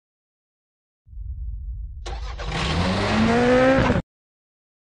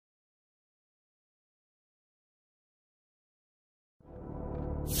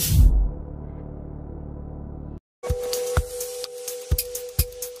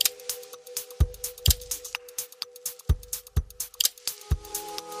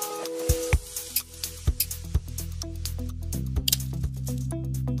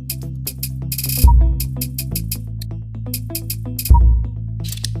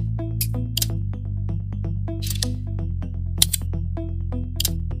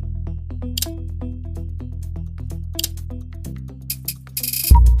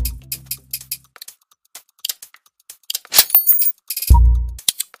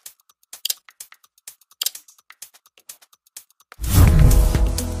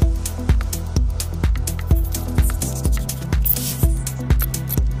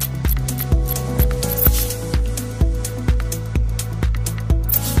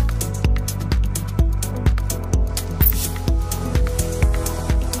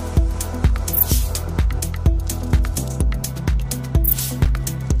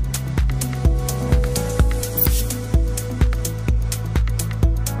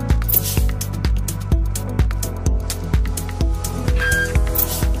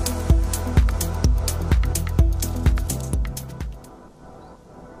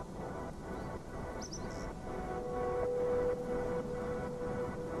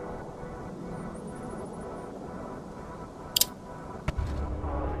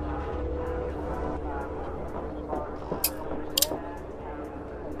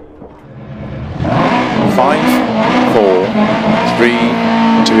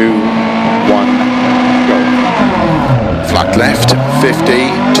2, 1, go. Flat left,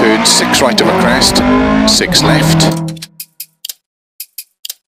 50, turn 6 right of a crest, 6 left.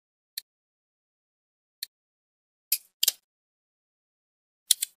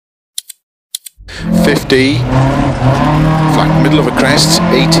 50, flat middle of a crest,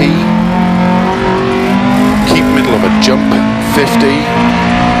 80, keep middle of a jump, 50,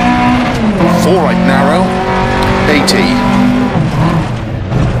 4 right narrow, 80,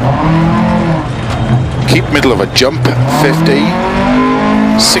 keep middle of a jump, 50,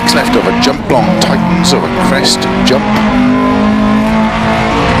 6 left of a jump long, tightens of a crest, jump,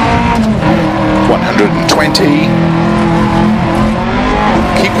 120,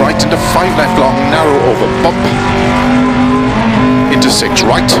 keep right into 5 left long, narrow over bump, into 6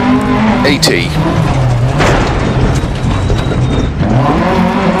 right, 80.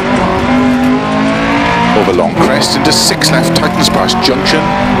 Over long crest into 6 left, tightens past junction,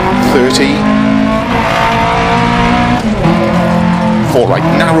 30. 4 right,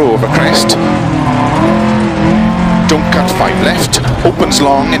 narrow over crest. Don't cut 5 left, opens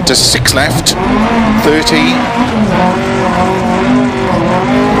long into 6 left, 30.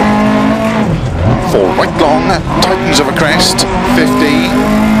 4 right long, tightens of a crest, 50.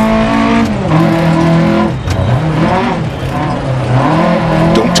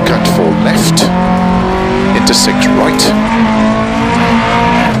 Don't cut 4 left, into 6 right.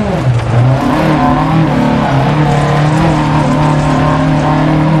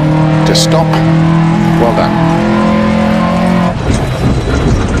 To stop, well done.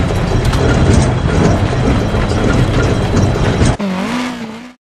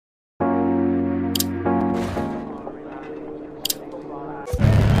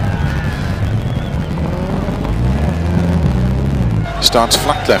 Starts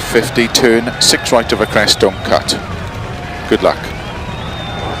flat left 50, turn 6 right of a crest, don't cut. Good luck.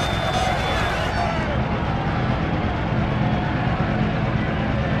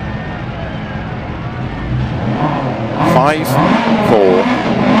 Five, 4,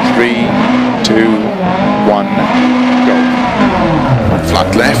 3, 2, 1, go.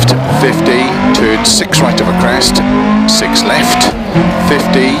 Flat left 50, turn 6 right of a crest, 6 left,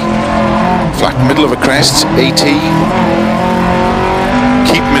 50, flat middle of a crest, 80.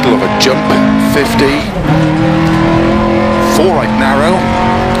 Keep middle of a jump, 50, 4 right narrow,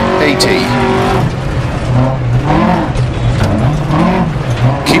 80.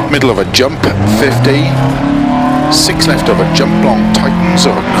 Keep middle of a jump, 50, 6 left of a jump long, tightens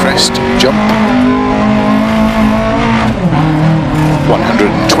of a crest, jump,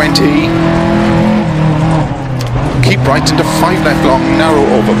 120. Keep right into 5 left long, narrow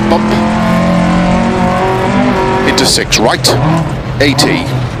over bump, into 6 right, 80.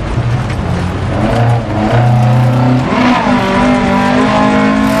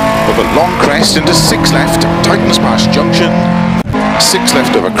 Over long crest into 6 left, tightens past junction, 6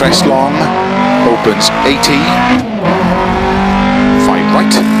 left of a crest long, opens 80, 5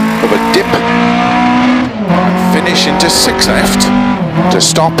 right of a dip, and finish into 6 left, to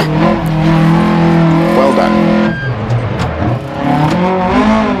stop, well done.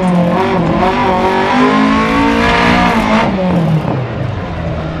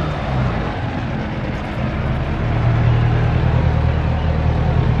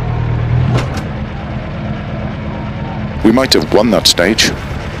 We might have won that stage.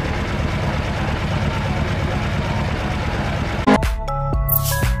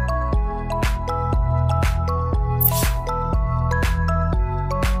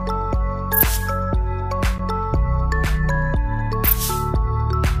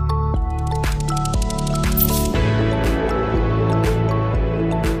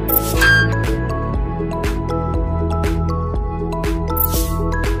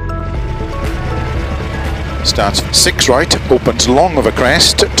 Starts 6 right, opens long of a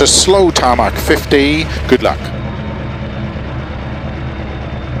crest to slow tarmac 50, good luck. 5,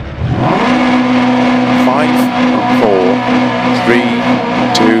 4, 3,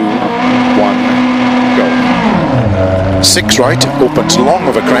 2, 1, go. 6 right, opens long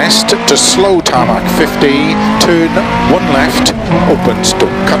of a crest to slow tarmac 50, turn 1 left, opens,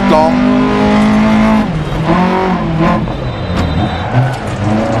 don't cut long.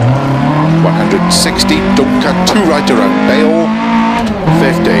 160, don't cut 2 right around bail,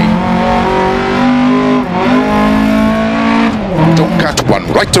 50. Don't cut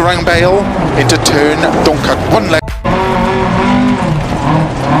 1 right around bail, into turn, don't cut 1 left.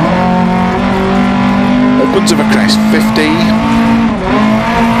 Opens of a crest, 50.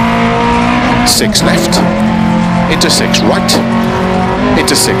 6 left, into 6 right,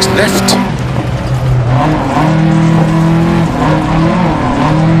 into 6 left.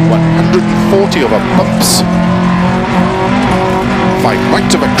 40 over bumps. 5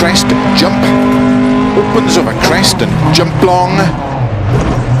 right of a crest, jump. Opens over crest and jump long.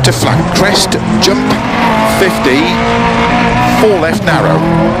 To flat crest, jump. 50. 4 left narrow.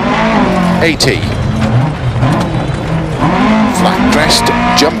 80. Flat crest,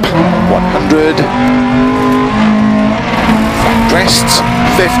 jump. 100. Flat crests,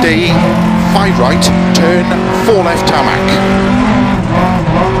 50. 5 right, turn. 4 left tarmac.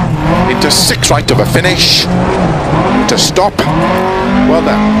 Into 6 right of a finish. To stop. Well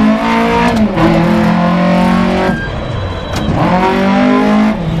done.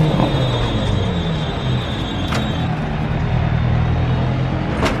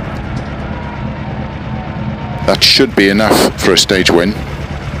 That should be enough for a stage win.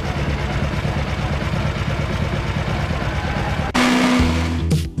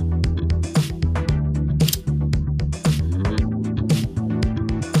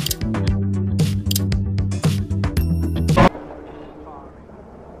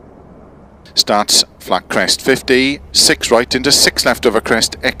 Starts flat crest 50, 6 right into 6 left over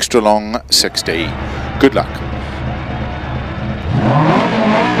crest, extra long 60. Good luck.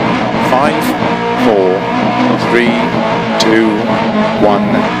 5, 4, 3, 2,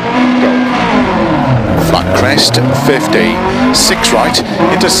 1, go. Flat crest 50, 6 right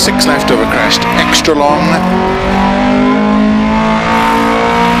into 6 left over crest, extra long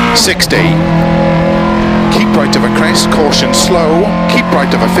 60. Keep right of a crest, caution slow, keep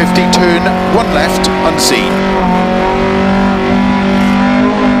right of a 50, turn, 1 left, unseen.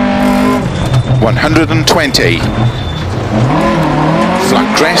 120. Flat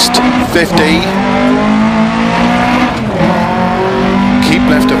crest, 50. Keep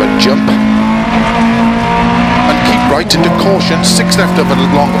left of a jump. And keep right into caution, 6 left of a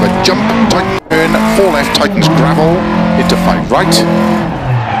long of a jump, tighten turn, 4 left, tightens gravel, into 5 right.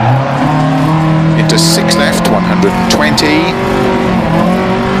 Into 6 left, 120.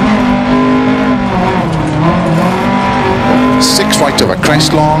 6 right of a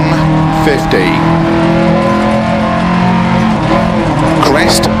crest long, 50.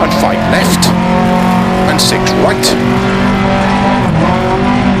 Crest and 5 left, and 6 right.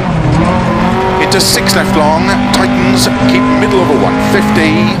 Into 6 left long, tightens, keep middle over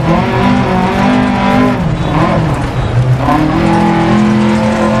 150.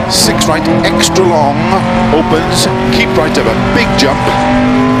 6 right, extra long, opens, keep right of a big jump.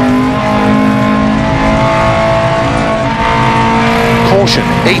 Caution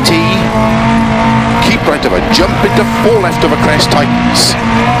 80, keep right of a jump into 4 left of a crest, tightens.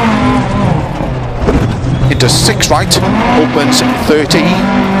 Into 6 right, opens 30,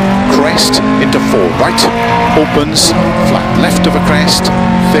 crest into 4 right, opens, flat left of a crest,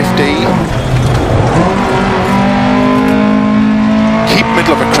 50.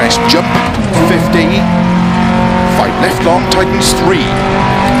 Middle of a crest, jump, 50, 5 left long, tightens 3,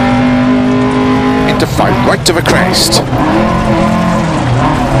 into 5 right of a crest,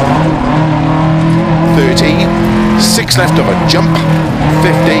 30, 6 left of a jump,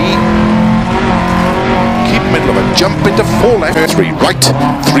 50, keep middle of a jump into 4 left, 3 right,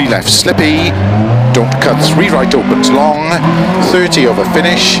 3 left slippy, don't cut, 3 right opens long, 30 over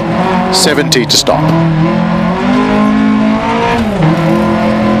finish, 70 to stop.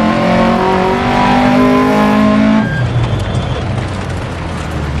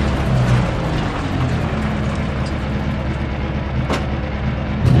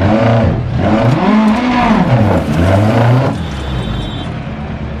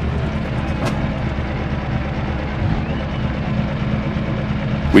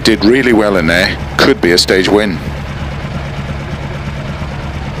 We did really well in there, could be a stage win.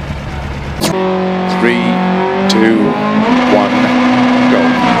 3, 2, 1, go.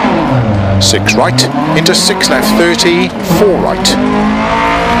 6 right, into 6 left, 30, 4 right.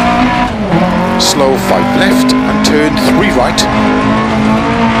 Slow 5 left and turn 3 right.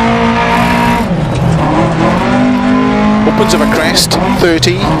 Opens of a crest,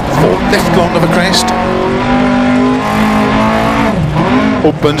 30, 4 left long of a crest.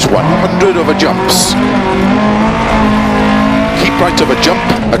 Opens 100 over jumps. Keep right of a jump,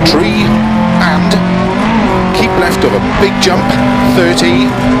 a tree, and keep left of a big jump, 30.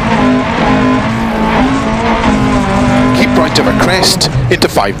 Keep right of a crest, into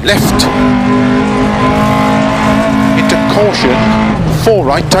 5 left. Into caution, 4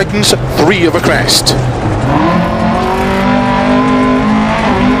 right, tightens, 3 of a crest.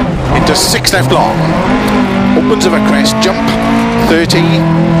 Into 6 left long. Opens of a crest, jump, 30.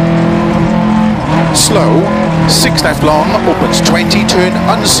 Slow, 6 left long, opens 20, turn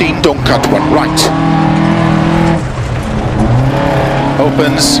unseen, don't cut 1 right.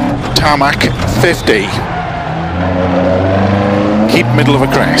 opens, tarmac 50. Keep middle of a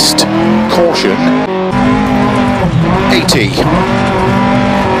crest. Caution 80.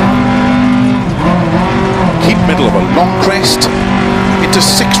 Keep middle of a long crest. Into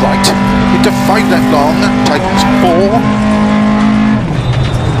 6 right. Into 5 left long. Tightens 4.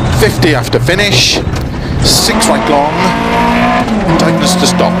 50 after finish. 6 right long. Tightness to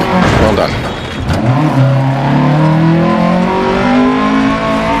stop. Well done.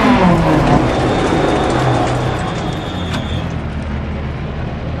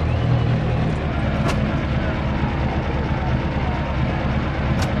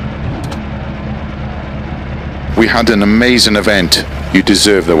 We had an amazing event. You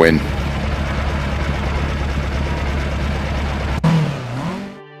deserve the win.